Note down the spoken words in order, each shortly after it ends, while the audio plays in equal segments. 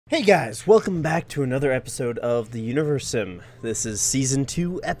Hey guys, welcome back to another episode of the Universim. This is Season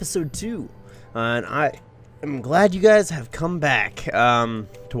 2, Episode 2. And I am glad you guys have come back to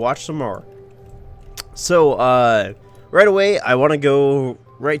watch some more. So, right away, I want to go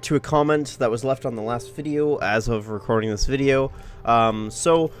right to a comment that was left on the last video as of recording this video.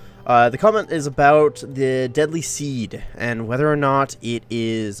 The comment is about the deadly seed and whether or not it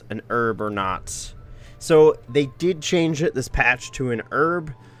is an herb or not. So, they did change it this patch to an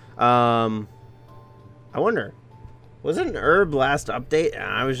herb. I wonder, was it an herb last update and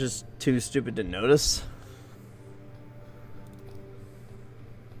I was just too stupid to notice?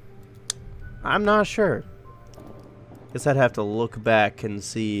 I'm not sure. Guess I'd have to look back and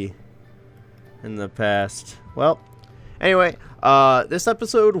see in the past. Well, anyway, this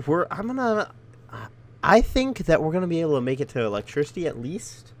episode I think that we're gonna be able to make it to electricity at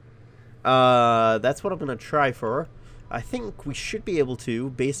least. That's what I'm gonna try for. I think we should be able to,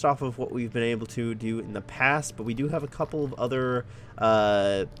 based off of what we've been able to do in the past, but we do have a couple of other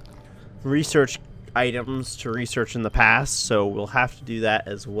research items to research in the past, so we'll have to do that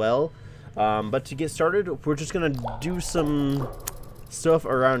as well. But to get started, we're just going to do some stuff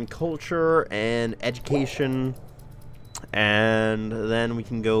around culture and education, and then we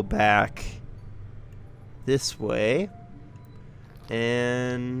can go back this way,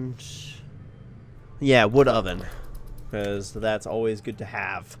 and yeah, wood oven. Because that's always good to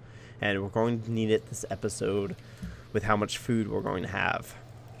have, and we're going to need it this episode with how much food we're going to have.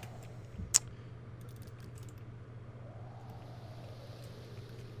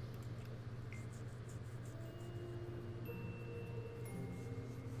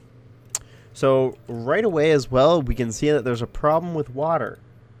 So right away as well, we can see that there's a problem with water.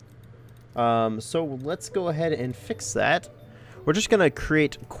 So let's go ahead and fix that. We're just going to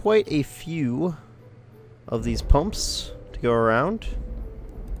create quite a few of these pumps to go around.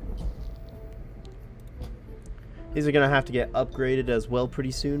 These are gonna have to get upgraded as well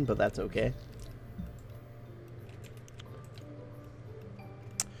pretty soon, but that's okay.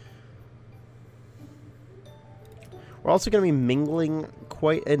 We're also gonna be mingling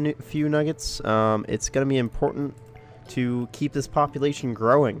quite a few nuggets. It's gonna be important to keep this population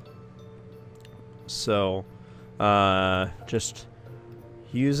growing. So, just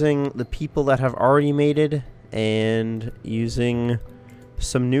using the people that have already mated and using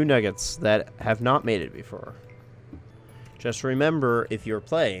some new nuggets that have not made it before. Just remember, if you're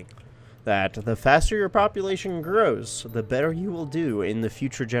playing, that the faster your population grows, the better you will do in the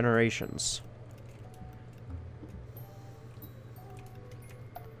future generations.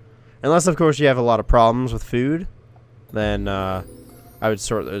 Unless, of course, you have a lot of problems with food, then I would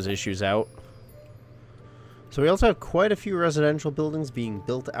sort those issues out. So we also have quite a few residential buildings being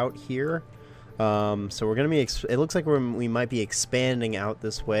built out here. So we're going to be, it looks like we might be expanding out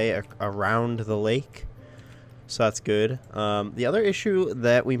this way around the lake. So that's good. The other issue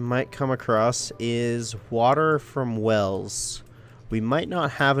that we might come across is water from wells. We might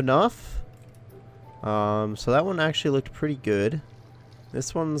not have enough. So that one actually looked pretty good.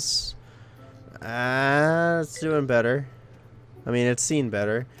 This one's, it's doing better. I mean, it's seen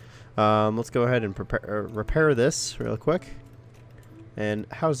better. Let's go ahead and repair this real quick. And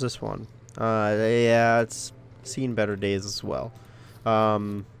how's this one? Yeah, it's seen better days as well.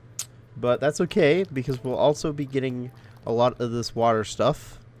 But that's okay, because we'll also be getting a lot of this water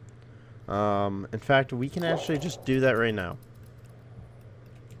stuff. In fact, we can actually just do that right now.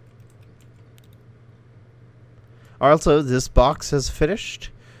 Also, this box has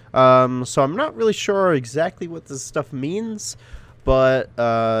finished. So I'm not really sure exactly what this stuff means, but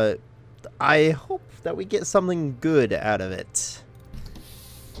I hope that we get something good out of it.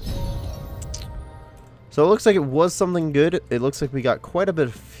 So it looks like it was something good. It looks like we got quite a bit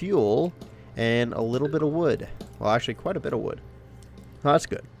of fuel and a little bit of wood. Well, actually quite a bit of wood. Oh, that's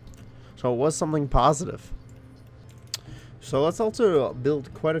good. So it was something positive. So let's also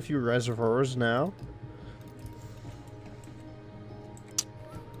build quite a few reservoirs now.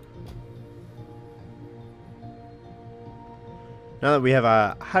 Now that we have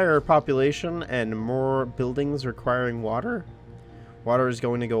a higher population and more buildings requiring water, water is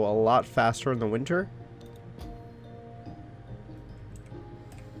going to go a lot faster in the winter.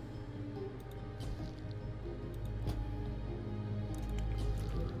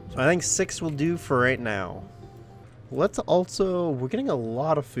 So I think 6 will do for right now. Let's also, we're getting a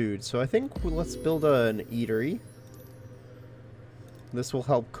lot of food, so I think let's build an eatery. This will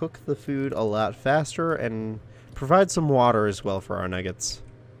help cook the food a lot faster and provide some water as well for our nuggets.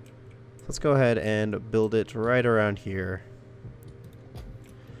 Let's go ahead and build it right around here.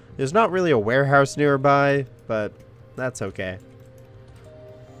 There's not really a warehouse nearby, but that's okay.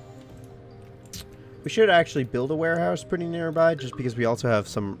 We should actually build a warehouse pretty nearby, just because we also have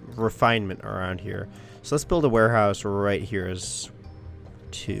some refinement around here. So let's build a warehouse right here as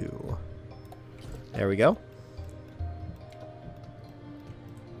 2. There we go.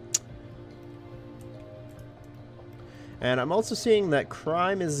 And I'm also seeing that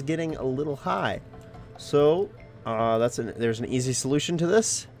crime is getting a little high. So there's an easy solution to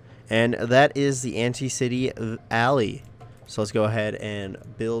this, and that is the anti-city alley. So let's go ahead and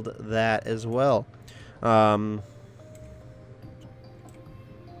build that as well. And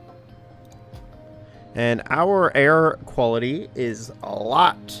our air quality is a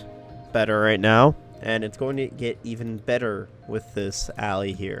lot better right now, and it's going to get even better with this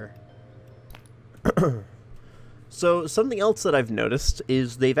alley here. So something else that I've noticed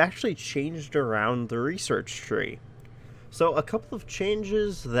is they've actually changed around the research tree. So a couple of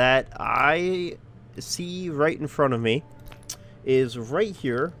changes that I see right in front of me is right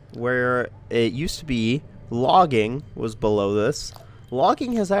here, where it used to be logging was below this.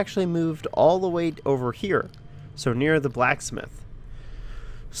 Logging has actually moved all the way over here, so near the blacksmith.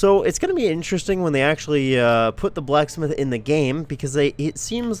 So it's going to be interesting when they actually put the blacksmith in the game, because it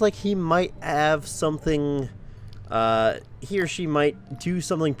seems like he might have something, he or she might do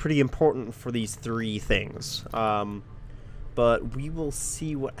something pretty important for these 3 things. But we will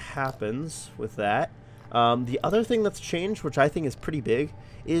see what happens with that. The other thing that's changed, which I think is pretty big,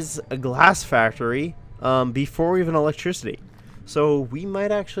 is a glass factory before even electricity. So we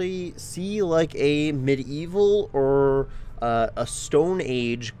might actually see like a medieval or a Stone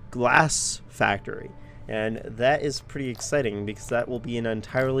Age glass factory. And that is pretty exciting, because that will be an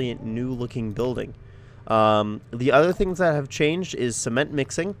entirely new looking building. The other things that have changed is cement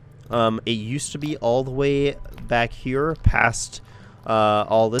mixing. It used to be all the way back here past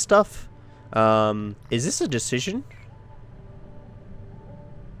all this stuff. Is this a decision?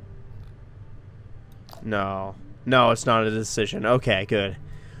 No. No, it's not a decision. Okay, good.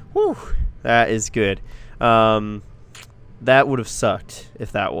 Whew. That is good. That would have sucked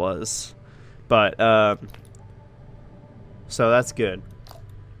if that was. But, so that's good.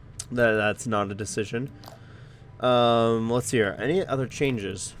 That's not a decision. Let's see here. Any other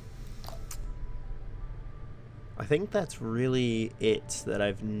changes? I think that's really it that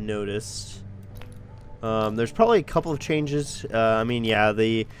I've noticed. There's probably a couple of changes. I mean, yeah,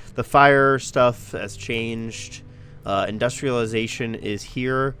 the fire stuff has changed. Industrialization is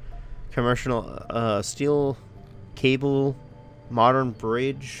here. Commercial steel cable, modern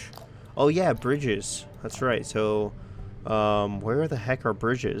bridge. Oh yeah, bridges. That's right. So, where the heck are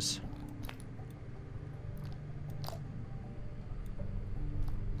bridges?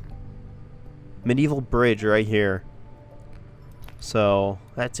 Medieval bridge right here. So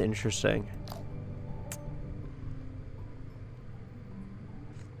that's interesting.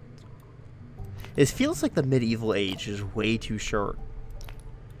 It feels like the medieval age is way too short.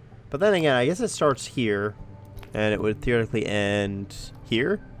 But then again, I guess it starts here, and it would theoretically end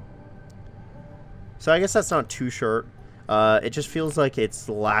here. So I guess that's not too short. It just feels like it's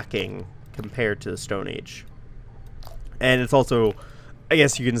lacking compared to the Stone Age. And it's also, I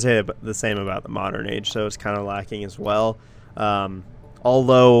guess you can say the same about the modern age, so it's kind of lacking as well.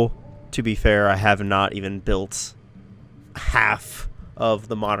 Although, to be fair, I have not even built half of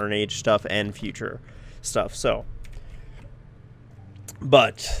the modern age stuff and future stuff, so.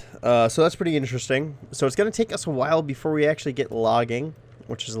 But, so that's pretty interesting. So it's going to take us a while before we actually get logging,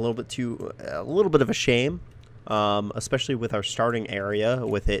 which is a little bit of a shame, especially with our starting area,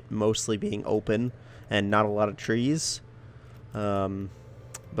 with it mostly being open and not a lot of trees. But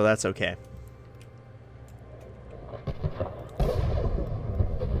that's okay.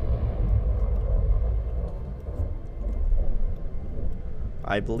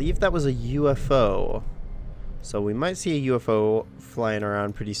 I believe that was a UFO. So we might see a UFO flying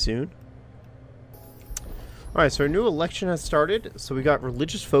around pretty soon. Alright, so our new election has started. So we got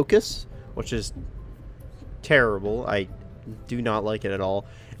religious focus, which is terrible. I do not like it at all.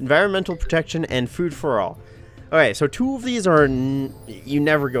 Environmental protection and food for all. Okay, so 2 of these are you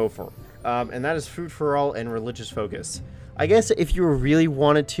never go for. And that is food for all and religious focus. I guess if you really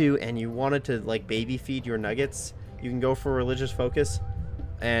wanted to and you wanted to like baby feed your nuggets, you can go for religious focus.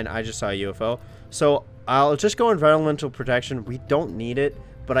 And I just saw a UFO. So I'll just go environmental protection. We don't need it,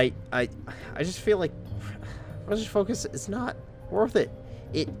 but I just feel like religious focus is not worth it.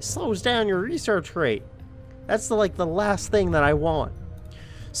 It slows down your research rate. That's the last thing that I want.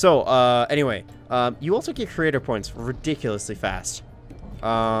 So anyway, you also get creator points ridiculously fast.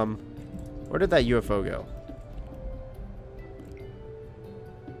 Where did that UFO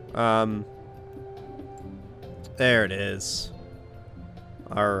go? There it is.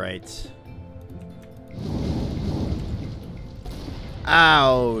 All right.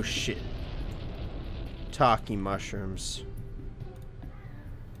 Oh, shit. Talking mushrooms.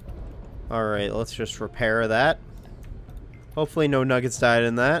 Alright, let's just repair that. Hopefully no nuggets died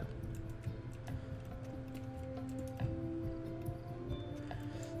in that.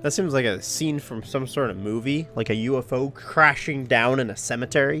 That seems like a scene from some sort of movie. Like a UFO crashing down in a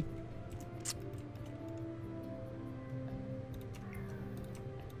cemetery.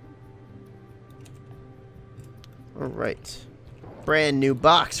 Alright. Brand new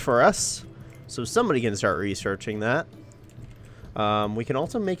box for us. So somebody can start researching that. We can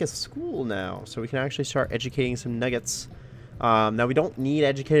also make a school now. So we can actually start educating some nuggets. Now we don't need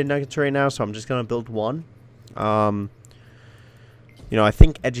educated nuggets right now, so I'm just going to build one. You know, I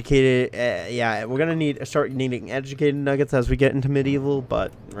think educated, yeah, we're going to start needing educated nuggets as we get into medieval,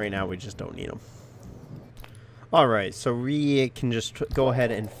 but right now we just don't need them. Alright, so we can just go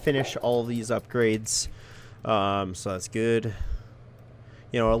ahead and finish all these upgrades. So that's good.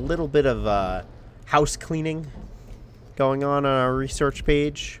 You know, a little bit of house cleaning going on our research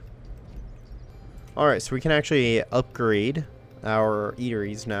page. Alright, so we can actually upgrade our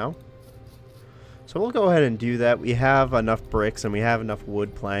eateries now. So we'll go ahead and do that. We have enough bricks and we have enough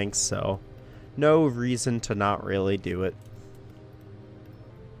wood planks, so no reason to not really do it.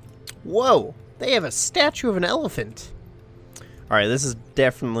 Whoa! They have a statue of an elephant! Alright, this is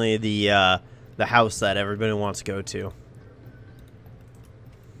definitely the house that everybody wants to go to.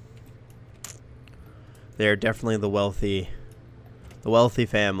 They're definitely the wealthy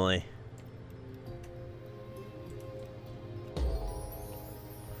family.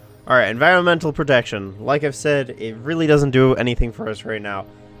 Alright, environmental protection. Like I've said, it really doesn't do anything for us right now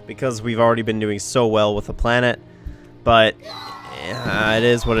because we've already been doing so well with the planet. But it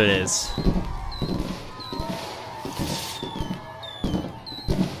is what it is.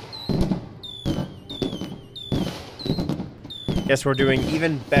 Guess we're doing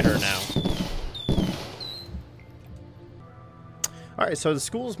even better now. Alright, so the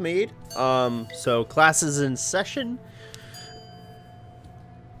school's made. So class is in session.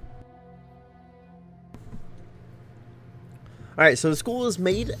 Alright, so the school is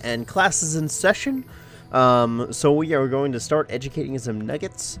made and class is in session. So we are going to start educating some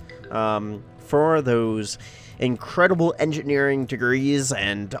nuggets for those incredible engineering degrees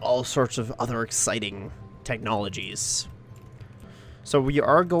and all sorts of other exciting technologies. So we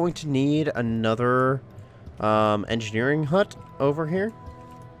are going to need another engineering hut over here.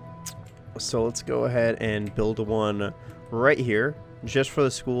 So let's go ahead and build one right here just for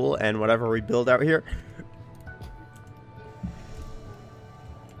the school and whatever we build out here.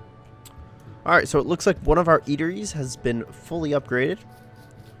 Alright, so it looks like one of our eateries has been fully upgraded.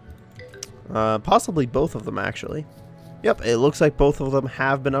 Possibly both of them, actually. Yep, it looks like both of them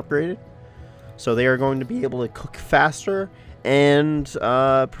have been upgraded. So they are going to be able to cook faster and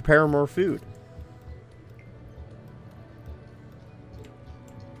prepare more food.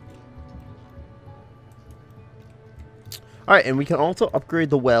 Alright, and we can also upgrade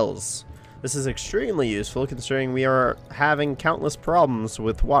the wells. This is extremely useful considering we are having countless problems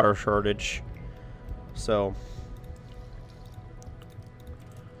with water shortage. So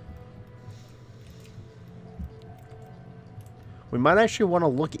we might actually want to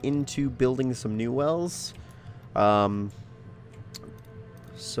look into building some new wells. So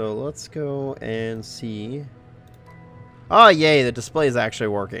let's go and see. Oh, yay, the display is actually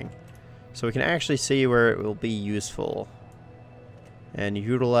working. So we can actually see where it will be useful and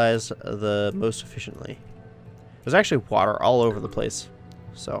utilize the most efficiently. There's actually water all over the place.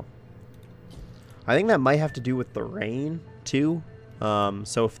 So I think that might have to do with the rain too.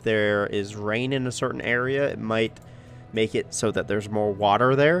 So if there is rain in a certain area, it might make it so that there's more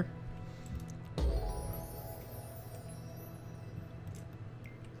water there.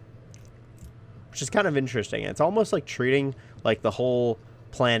 Which is kind of interesting. It's almost like treating like the whole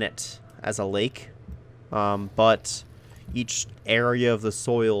planet as a lake. But each area of the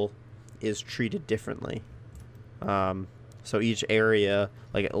soil is treated differently. So each area,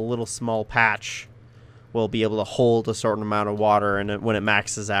 like a little small patch, will be able to hold a certain amount of water, and when it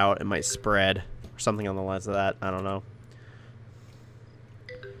maxes out, it might spread, or something on the lines of that. I don't know.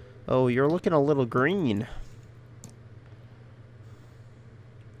 Oh, you're looking a little green.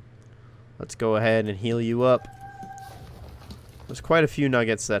 Let's go ahead and heal you up. There's quite a few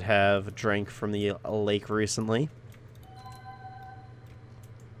nuggets that have drank from the lake recently.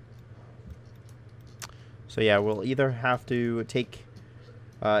 So yeah, we'll either have to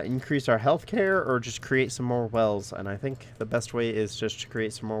increase our health care or just create some more wells. And I think the best way is just to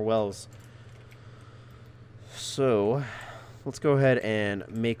create some more wells. So let's go ahead and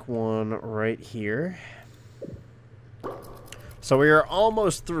make one right here. So we are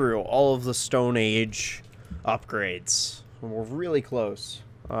almost through all of the Stone Age upgrades. We're really close.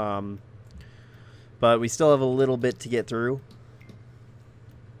 But we still have a little bit to get through.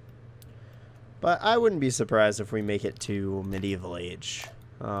 But I wouldn't be surprised if we make it to medieval age.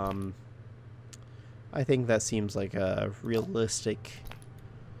 I think that seems like a realistic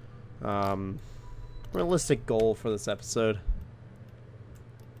goal for this episode.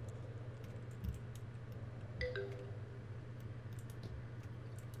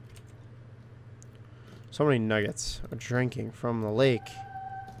 So many nuggets are drinking from the lake.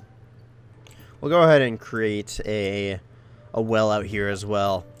 We'll go ahead and create a well out here as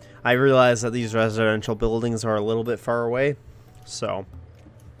well. I realize that these residential buildings are a little bit far away, so.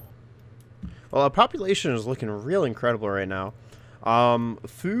 Well, our population is looking real incredible right now.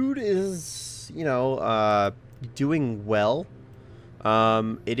 Food is, you know, doing well.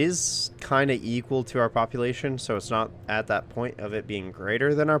 It is kind of equal to our population, so it's not at that point of it being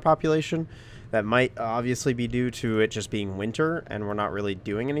greater than our population. That might obviously be due to it just being winter and we're not really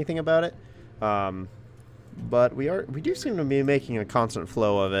doing anything about it. But we do seem to be making a constant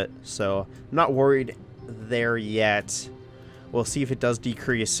flow of it, so I'm not worried there yet. We'll see if it does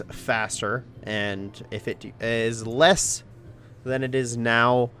decrease faster, and if it is less than it is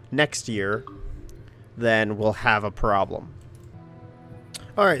now next year, then we'll have a problem.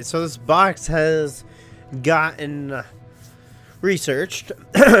 Alright, so this box has gotten researched.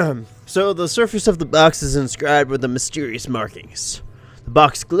 So the surface of the box is inscribed with the mysterious markings. The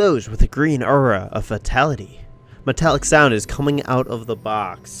box glows with a green aura of vitality. Metallic sound is coming out of the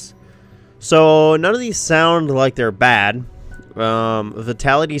box. So none of these sound like they're bad.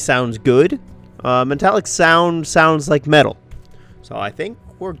 Vitality sounds good. Metallic sound sounds like metal. So I think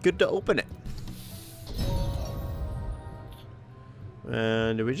we're good to open it.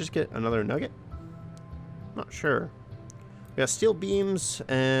 And did we just get another nugget? Not sure. We got steel beams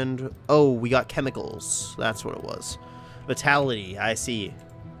and... oh, we got chemicals. That's what it was. Vitality, I see.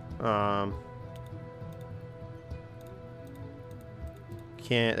 There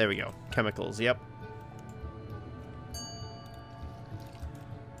we go. Chemicals, yep.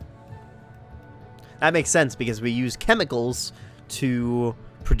 That makes sense because we use chemicals to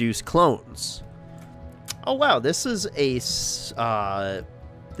produce clones. Oh wow, this is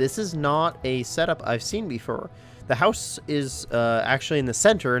not a setup I've seen before. The house is actually in the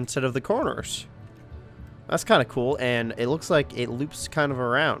center instead of the corners. That's kind of cool, and it looks like it loops kind of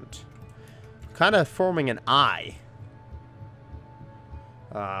around, kind of forming an eye.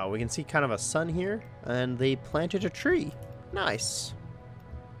 We can see kind of a sun here, and they planted a tree. Nice.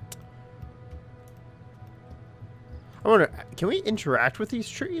 I wonder, can we interact with these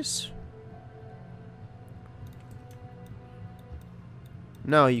trees?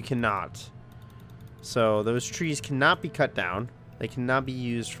 No, you cannot. So those trees cannot be cut down. They cannot be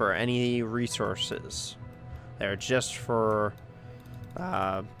used for any resources. They're just for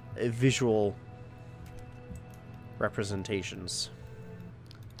visual representations.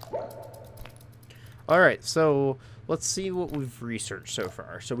 Alright, so let's see what we've researched so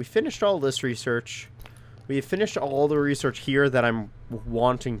far. So we finished all this research. We have finished all the research here that I'm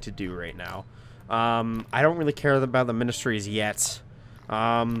wanting to do right now. I don't really care about the ministries yet.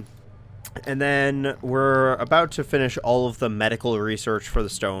 And then we're about to finish all of the medical research for the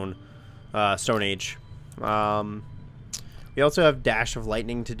Stone Age. We also have Dash of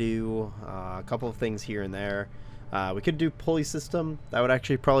Lightning to do, a couple of things here and there. We could do pulley system. That would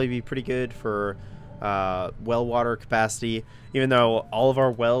actually probably be pretty good for well water capacity, even though all of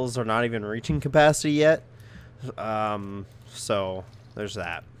our wells are not even reaching capacity yet. So there's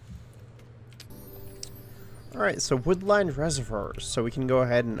that. Alright, so wood-lined reservoirs. So we can go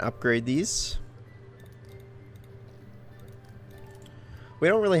ahead and upgrade these. We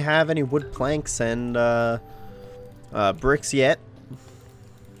don't really have any wood planks and bricks yet.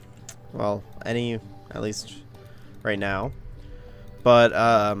 Well, at least right now. But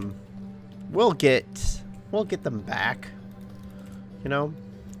we'll get them back. You know,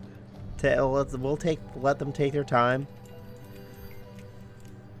 let them take their time.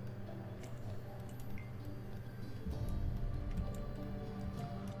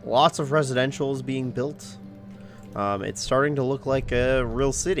 Lots of residentials being built. It's starting to look like a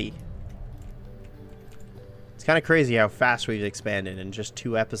real city. It's kind of crazy how fast we've expanded in just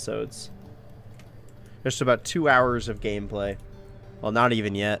 2 episodes. Just about 2 hours of gameplay. Well, not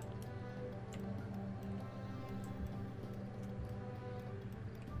even yet.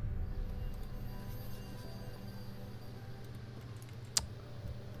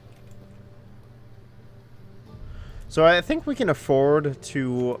 So I think we can afford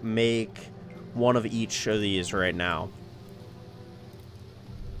to make one of each of these right now.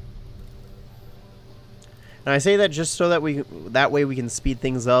 And I say that just so that that way we can speed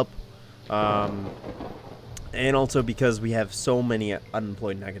things up. And also because we have so many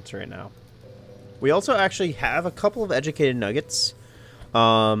unemployed nuggets right now. We also actually have a couple of educated nuggets.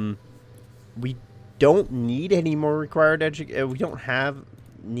 We don't need any more required we don't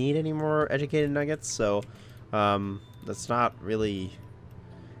need any more educated nuggets, so that's not really,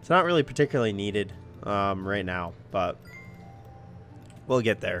 it's not really particularly needed right now, but we'll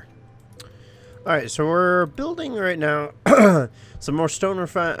get there. All right, so we're building right now some more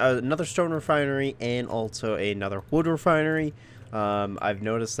another stone refinery and also another wood refinery. I've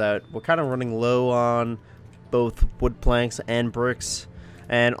noticed that we're kind of running low on both wood planks and bricks,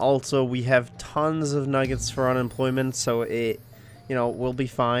 and also we have tons of nuggets for unemployment, so it, you know, we'll be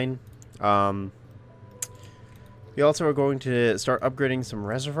fine. We also are going to start upgrading some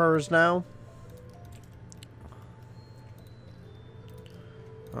reservoirs now.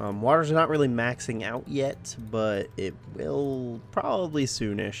 Water's not really maxing out yet, but it will probably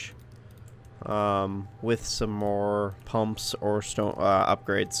soonish. With some more pumps or stone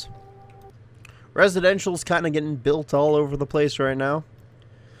upgrades. Residential's kind of getting built all over the place right now,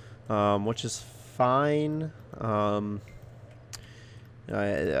 which is fine. You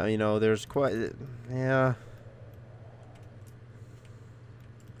know, there's quite, yeah.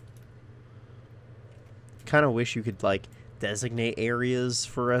 Kind of wish you could like designate areas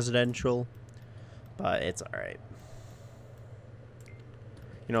for residential, but it's alright.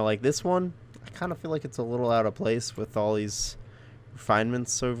 You know, like this one, I kind of feel like it's a little out of place with all these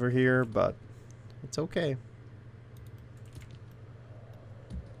refinements over here, but it's okay.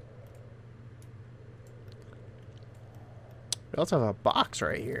 We also have a box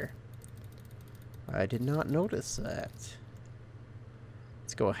right here. I did not notice that.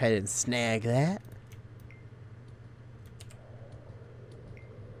 Let's go ahead and snag that.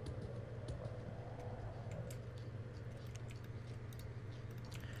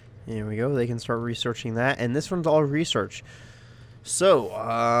 Here we go. They can start researching that. And this one's all research. So,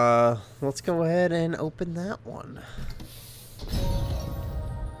 let's go ahead and open that one.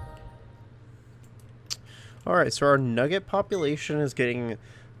 Alright, so our nugget population is getting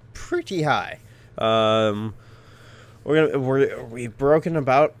pretty high. We've broken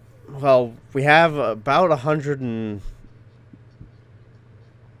about, well, we have about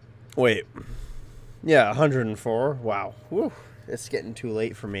 104. Wow. Whew. It's getting too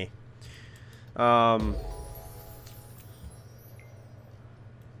late for me. Alright,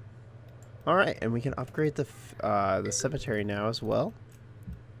 and we can upgrade the cemetery now as well.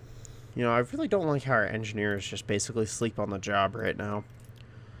 You know, I really don't like how our engineers just basically sleep on the job right now.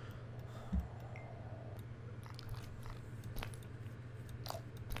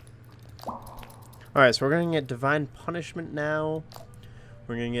 Alright, so we're going to get Divine Punishment now.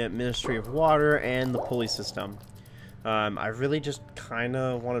 We're going to get Ministry of Water and the pulley system. I really just kind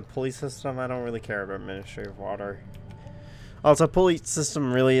of wanted pulley system. I don't really care about Ministry of Water. Also, pulley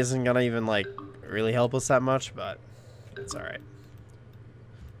system really isn't going to even, like, really help us that much, but it's alright.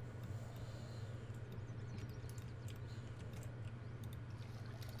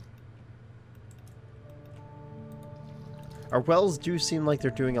 Our wells do seem like they're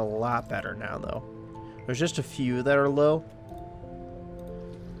doing a lot better now, though. There's just a few that are low,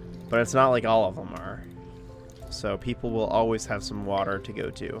 but it's not like all of them are. So people will always have some water to go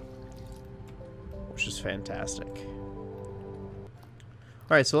to, which is fantastic.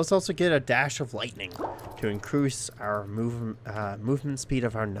 Alright, so let's also get a dash of lightning to increase our movement speed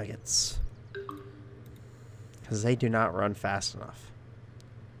of our nuggets, because they do not run fast enough.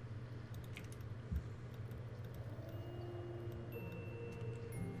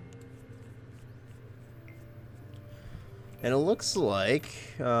 And it looks like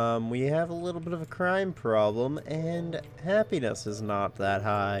we have a little bit of a crime problem, and happiness is not that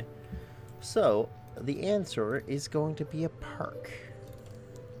high. So, the answer is going to be a park.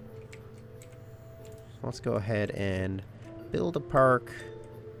 Let's go ahead and build a park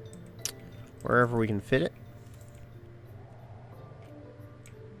wherever we can fit it.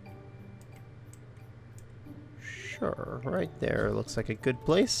 Sure, right there looks like a good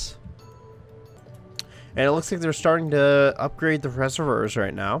place. And it looks like they're starting to upgrade the reservoirs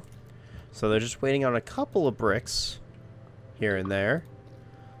right now. So they're just waiting on a couple of bricks here and there.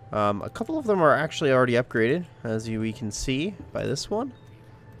 A couple of them are actually already upgraded, as we can see by this one.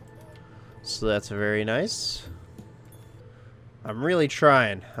 So that's very nice. I'm really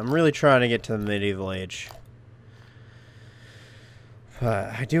trying to get to the medieval age.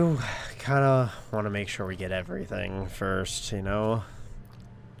 But I do kind of want to make sure we get everything first, you know.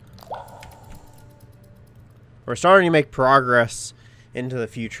 We're starting to make progress into the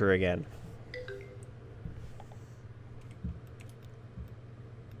future again.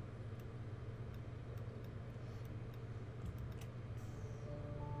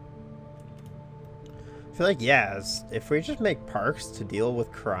 feel like, yes, if we just make parks to deal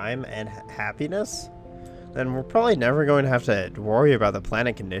with crime and happiness, then we're probably never going to have to worry about the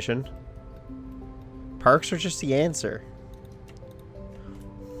planet condition. Parks are just the answer.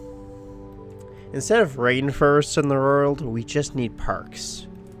 Instead of rainforests in the world, we just need parks.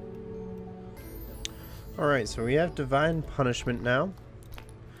 Alright, so we have divine punishment now.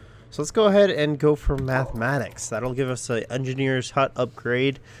 So let's go ahead and go for mathematics. That'll give us an engineer's hut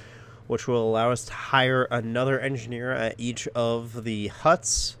upgrade, which will allow us to hire another engineer at each of the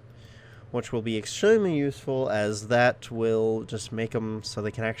huts, which will be extremely useful, as that will just make them so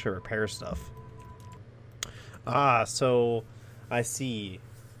they can actually repair stuff. Ah, so I see.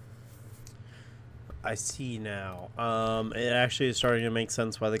 I see now. It actually is starting to make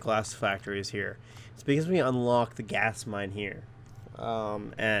sense why the glass factory is here. It's because we unlock the gas mine here.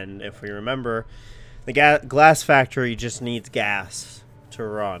 And if we remember, the glass factory just needs gas to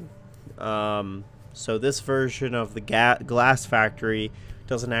run. So this version of the glass factory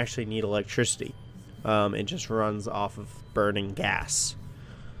doesn't actually need electricity. It just runs off of burning gas.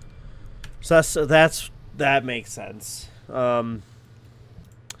 So that makes sense. Yeah,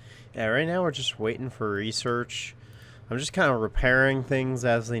 right now we're just waiting for research. I'm just kind of repairing things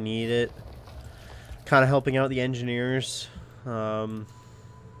as they need it. Kind of helping out the engineers. But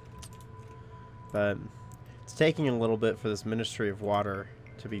it's taking a little bit for this Ministry of Water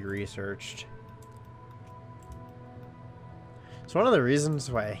to be researched. It's one of the reasons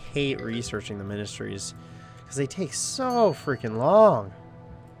why I hate researching the ministries, because they take so freaking long.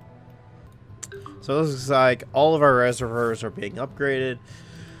 So this is like all of our reservoirs are being upgraded.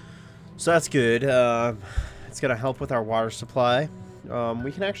 So that's good. It's going to help with our water supply.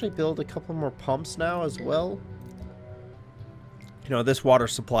 We can actually build a couple more pumps now as well. You know, this water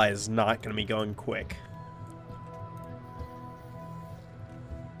supply is not going to be going quick.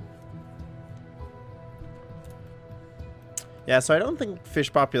 Yeah, so I don't think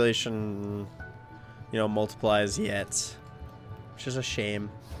fish population, you know, multiplies yet, which is a shame.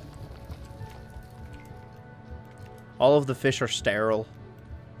 All of the fish are sterile.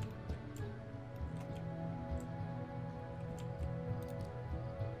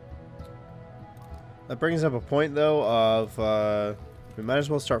 That brings up a point, though, of we might as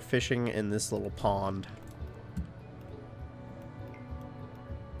well start fishing in this little pond.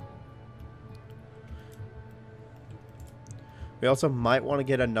 We also might want to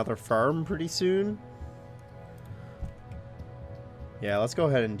get another farm pretty soon. Yeah, let's go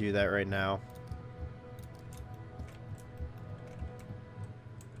ahead and do that right now.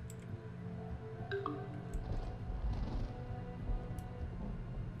 In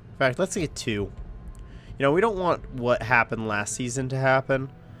fact, let's get 2. You know, we don't want what happened last season to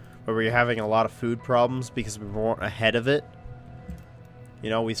happen, where we were having a lot of food problems because we weren't ahead of it. You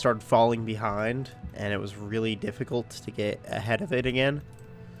know, we started falling behind, and it was really difficult to get ahead of it again.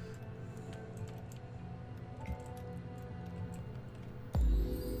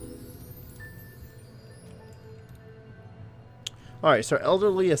 Alright, so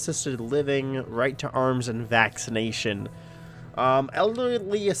elderly assisted living, right to arms, and vaccination.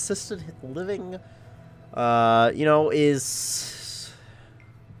 Elderly assisted living, you know, is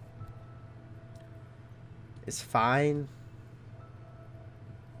fine.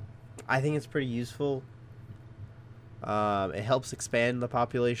 I think it's pretty useful. It helps expand the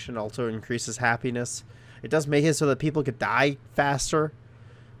population, also increases happiness. It does make it so that people could die faster.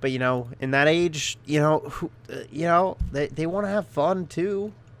 But, you know, in that age, you know, they want to have fun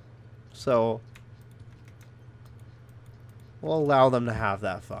too. So we'll allow them to have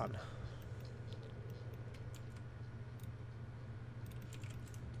that fun.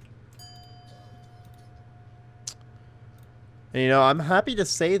 And, you know, I'm happy to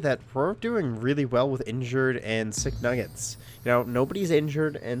say that we're doing really well with injured and sick nuggets. You know, nobody's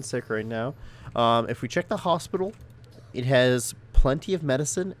injured and sick right now. If we check the hospital, it has plenty of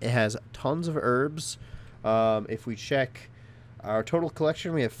medicine. It has tons of herbs. If we check our total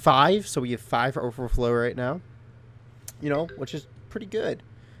collection, we have 5. So we have 5 overflow right now. You know, which is pretty good.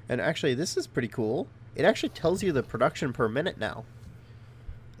 And actually, this is pretty cool. It actually tells you the production per minute now.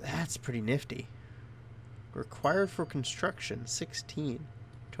 That's pretty nifty. Required for construction, 16.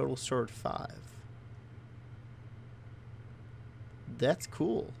 Total stored, 5. That's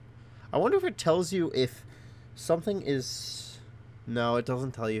cool. I wonder if it tells you if something is... No, it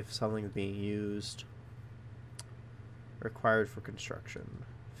doesn't tell you if something is being used. Required for construction,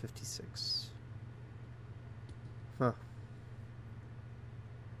 56. Huh.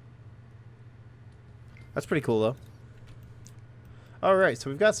 That's pretty cool, though. Alright, so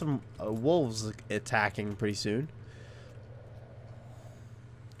we've got some wolves attacking pretty soon.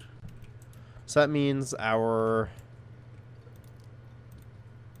 So that means our...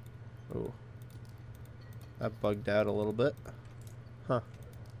 Oh. That bugged out a little bit. Huh.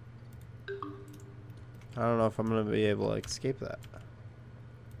 I don't know if I'm going to be able to escape that.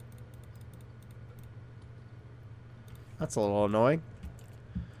 That's a little annoying.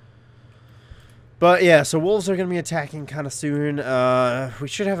 But yeah, so wolves are going to be attacking kind of soon. We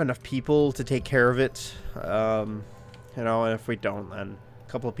should have enough people to take care of it. You know, and if we don't, then a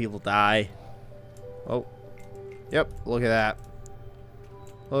couple of people die. Oh. Yep, look at that.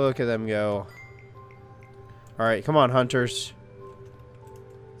 Look at them go. Alright, come on, hunters.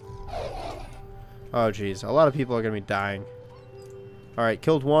 Oh, jeez. A lot of people are going to be dying. Alright,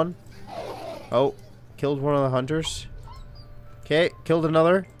 killed one. Oh, killed one of the hunters. Okay, killed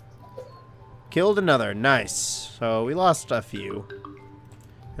another. Killed another. Nice. So, we lost a few.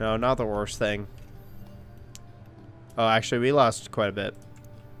 You know, not the worst thing. Oh, actually, we lost quite a bit.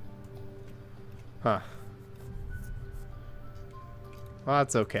 Huh. Well,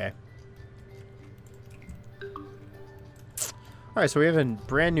 that's okay. Alright, so we have a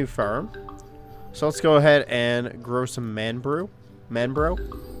brand new farm. So let's go ahead and grow some manbro.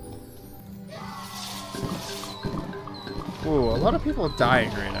 Ooh, a lot of people are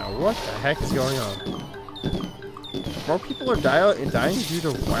dying right now. What the heck is going on? More people are dying due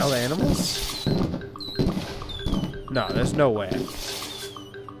to wild animals? No, there's no way.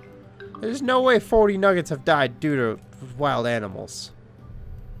 There's no way 40 nuggets have died due to wild animals.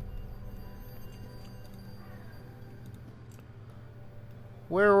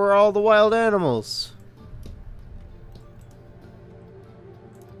 Where were all the wild animals?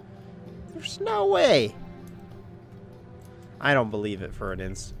 There's no way. I don't believe it for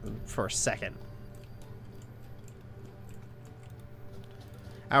a second.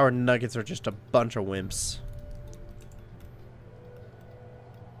 Our nuggets are just a bunch of wimps.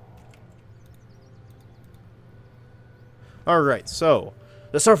 Alright, so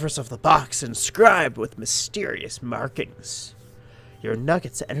the surface of the box inscribed with mysterious markings. Your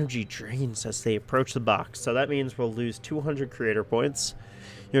nuggets' energy drains as they approach the box, so that means we'll lose 200 creator points.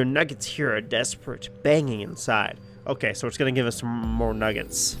 Your nuggets here are desperate, banging inside. Okay, so it's going to give us some more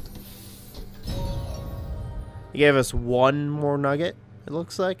nuggets. It gave us one more nugget, it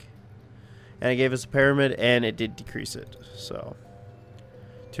looks like. And it gave us a pyramid, and it did decrease it. So,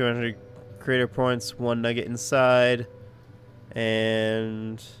 200 creator points, one nugget inside.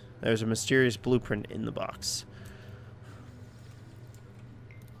 And there's a mysterious blueprint in the box.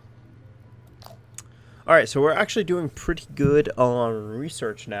 Alright, so we're actually doing pretty good on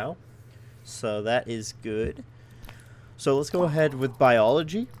research now. So that is good. So let's go ahead with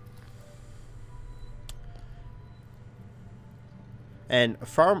biology. And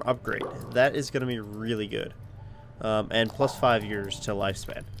farm upgrade. That is going to be really good. And plus 5 years to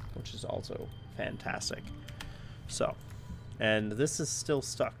lifespan, which is also fantastic. So, and this is still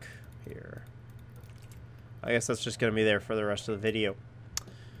stuck here. I guess that's just going to be there for the rest of the video.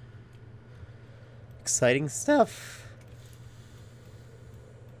 Exciting stuff.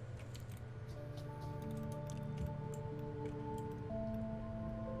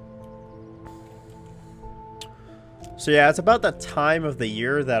 So yeah, it's about that time of the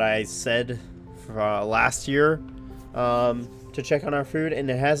year that I said last year to check on our food, and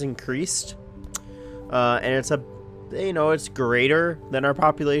it has increased. And it's it's greater than our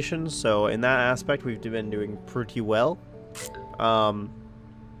population, so in that aspect we've been doing pretty well.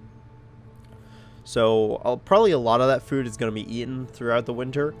 So probably a lot of that food is going to be eaten throughout the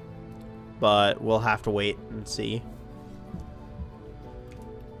winter, but we'll have to wait and see.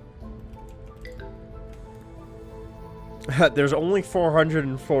 There's only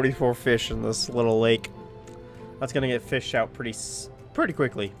 444 fish in this little lake. That's going to get fished out pretty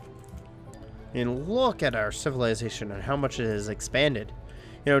quickly. And look at our civilization and how much it has expanded.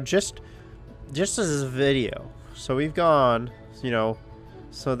 You know, just as a video. So we've gone,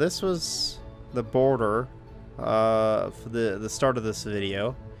 so this was the border for the start of this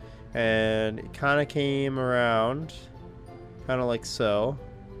video, and it kind of came around kind of like so,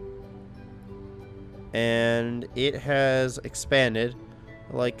 and it has expanded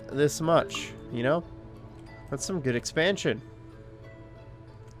like this much. That's some good expansion.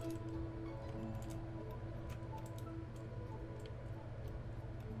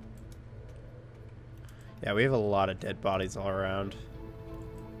 Yeah, we have a lot of dead bodies all around.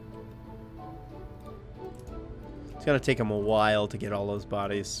 It's gonna take them a while to get all those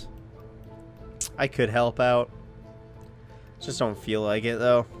bodies. I could help out. Just don't feel like it,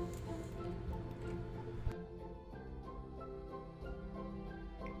 though.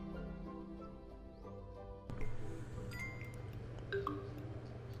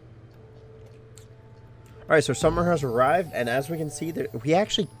 Alright, so summer has arrived, and as we can see, we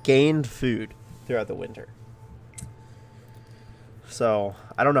actually gained food throughout the winter. So,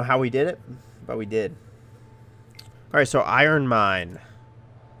 I don't know how we did it, but we did. Alright, so iron mine.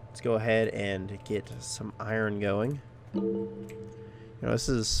 Let's go ahead and get some iron going. You know, this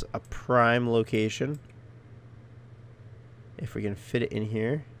is a prime location. If we can fit it in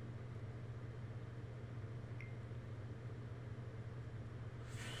here.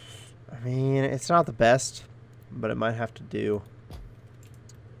 I mean, it's not the best, but it might have to do.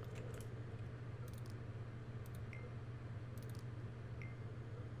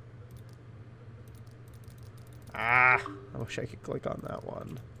 Ah, I wish I could click on that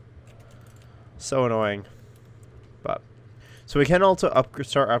one. So annoying. But so we can also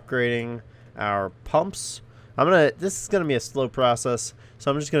start upgrading our pumps. This is gonna be a slow process, so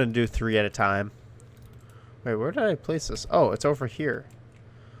I'm just gonna do 3 at a time. Wait, where did I place this? Oh, it's over here.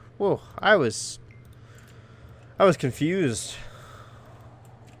 Whoa, I was confused.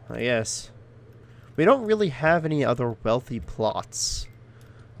 I guess. We don't really have any other wealthy plots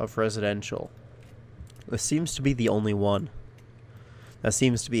of residential. This seems to be the only one. That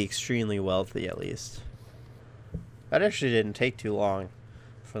seems to be extremely wealthy, at least. That actually didn't take too long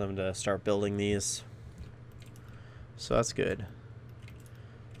for them to start building these. So that's good.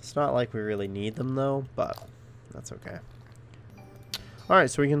 It's not like we really need them, though, but that's okay.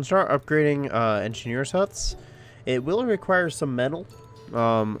 Alright, so we can start upgrading engineer's huts. It will require some metal.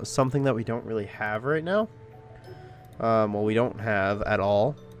 Something that we don't really have right now. Well, we don't have at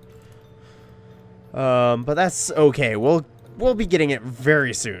all. But that's okay. We'll be getting it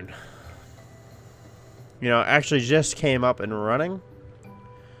very soon. You know, it actually just came up and running.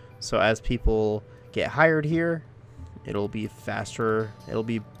 So as people get hired here, it'll be faster. It'll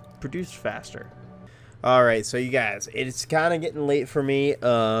be produced faster. Alright, so you guys, it's kind of getting late for me.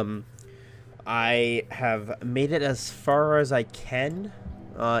 I have made it as far as I can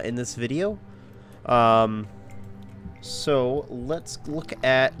in this video. So let's look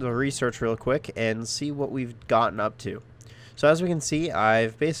at the research real quick and see what we've gotten up to. So as we can see,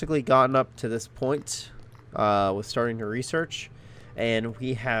 I've basically gotten up to this point with starting to research, and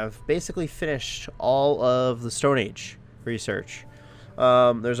we have basically finished all of the Stone Age research.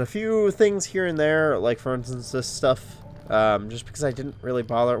 There's a few things here and there, like for instance this stuff, just because I didn't really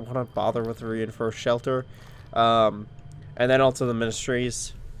want to bother with the reinforced shelter, and then also the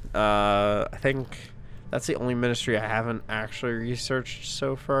ministries. I think that's the only ministry I haven't actually researched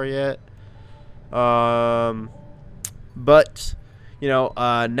so far yet. But you know,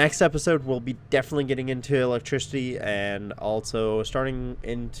 next episode we'll be definitely getting into electricity and also starting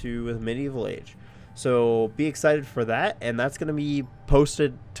into the medieval age. So be excited for that, and that's going to be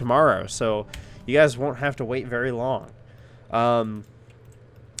posted tomorrow, so you guys won't have to wait very long.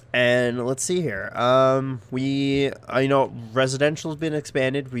 And let's see here. You know, residential's been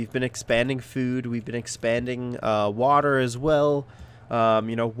expanded. We've been expanding food. We've been expanding water as well.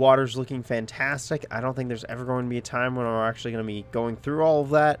 You know, water's looking fantastic. I don't think there's ever going to be a time when we're actually going to be going through all of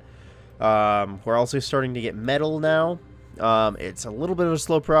that. We're also starting to get metal now. It's a little bit of a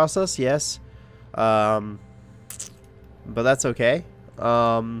slow process, yes. But that's okay.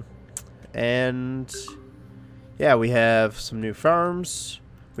 And yeah, we have some new farms.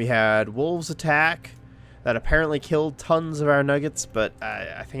 We had wolves attack that apparently killed tons of our nuggets, but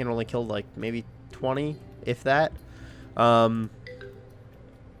I think it only killed like maybe 20, if that.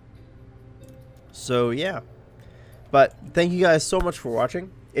 So yeah, but thank you guys so much for watching.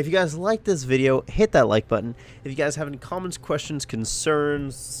 If you guys like this video, hit that like button. If you guys have any comments, questions,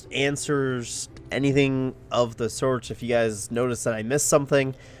 concerns, answers, anything of the sorts, if you guys notice that I missed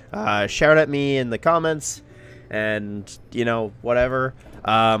something, shout at me in the comments, and you know, whatever.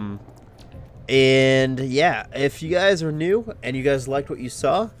 And yeah, if you guys are new and you guys liked what you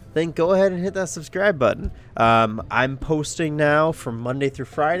saw, then go ahead and hit that subscribe button. I'm posting now from Monday through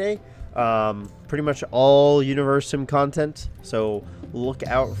Friday, pretty much all Universim content, so look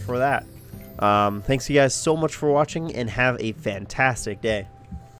out for that. Thanks you guys so much for watching, and have a fantastic day.